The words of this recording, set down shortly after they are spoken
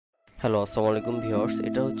Hello, আসসালামু আলাইকুম viewers.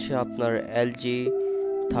 এটা হচ্ছে আপনার এলজি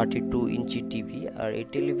 32 ইঞ্চি টিভি। আর এই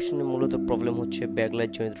টেলিভিশনের মূলত প্রবলেম হচ্ছে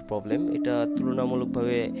ব্যাকলাইট জনিত প্রবলেম। এটা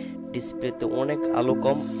তুলনামূলকভাবে ডিসপ্লেতে অনেক আলো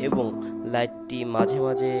কম এবং লাইটটি মাঝে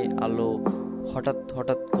মাঝে আলো হঠাৎ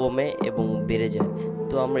হঠাৎ কমে এবং বেড়ে যায়।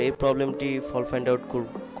 তো আমরা এই প্রবলেমটি ফল্ট ফাইন্ড আউট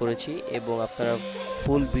করেছি এবং আপনারা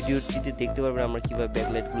ফুল ভিডিওটিতে দেখতে পারবেন আমরা কীভাবে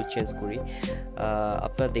ব্যাকলাইটগুলো চেঞ্জ করি।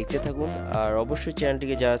 আপনারা দেখতে থাকুন। আর অবশ্যই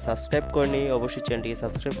চ্যানেলটিকে যারা সাবস্ক্রাইব করেনি অবশ্যই চ্যানেলটিকে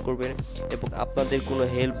সাবস্ক্রাইব করবেন এবং আপনাদের কোনো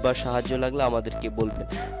হেল্প বা সাহায্য লাগলে আমাদেরকে বলবেন।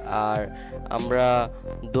 আর আমরা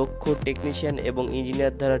দক্ষ টেকনিশিয়ান এবং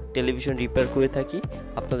ইঞ্জিনিয়ার দ্বারা টেলিভিশন রিপেয়ার করে থাকি।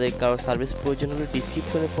 আপনাদের কারো সার্ভিস প্রয়োজন হলে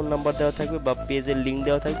ডিসক্রিপশনে ফোন নাম্বার দেওয়া থাকবে বা পেজের লিঙ্ক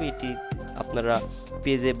দেওয়া থাকবে, এটি আপনারা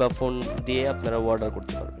পেজে বা ফোন দিয়ে আপনারা অর্ডার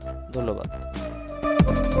করতে পারবেন। ধন্যবাদ।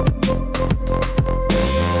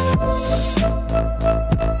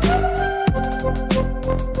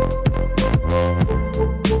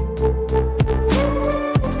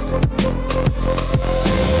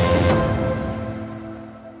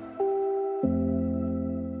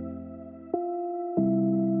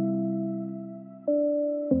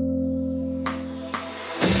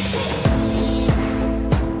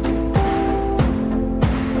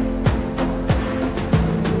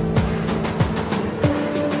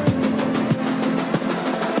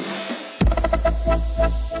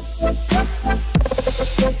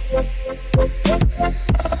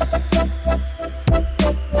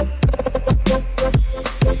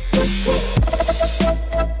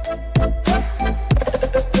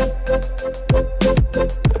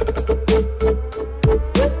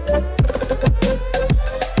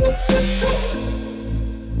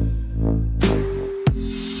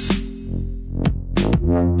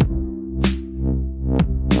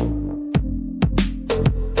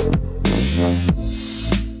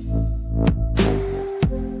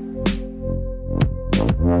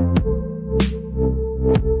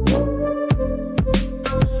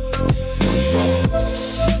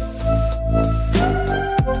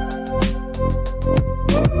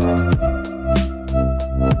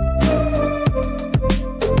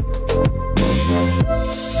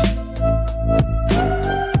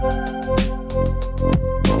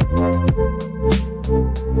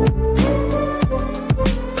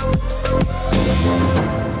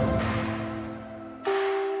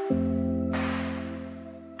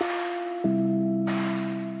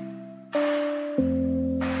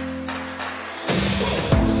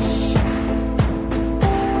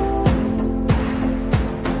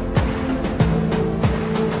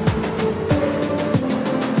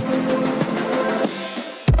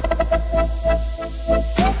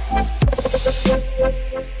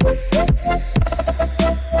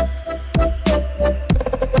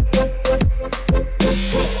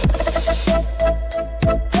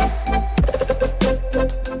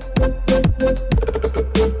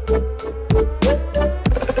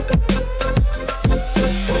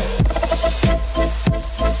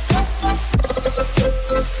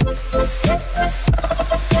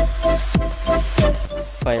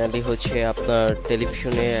 ফাইনালি হচ্ছে আপনার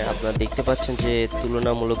টেলিভিশনে আপনারা দেখতে পাচ্ছেন যে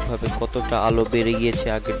তুলনামূলকভাবে কতটা আলো বেড়ে গিয়েছে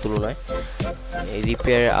আগের তুলনায়।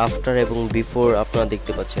 রিপেয়ার আফটার এবং বিফোর আপনারা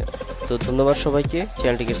দেখতে পাচ্ছেন। তো ধন্যবাদ সবাইকে,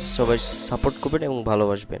 চ্যানেলটিকে সবাই সাপোর্ট করবেন এবং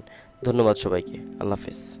ভালোবাসবেন। ধন্যবাদ সবাইকে, আল্লাহ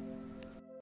হাফেজ।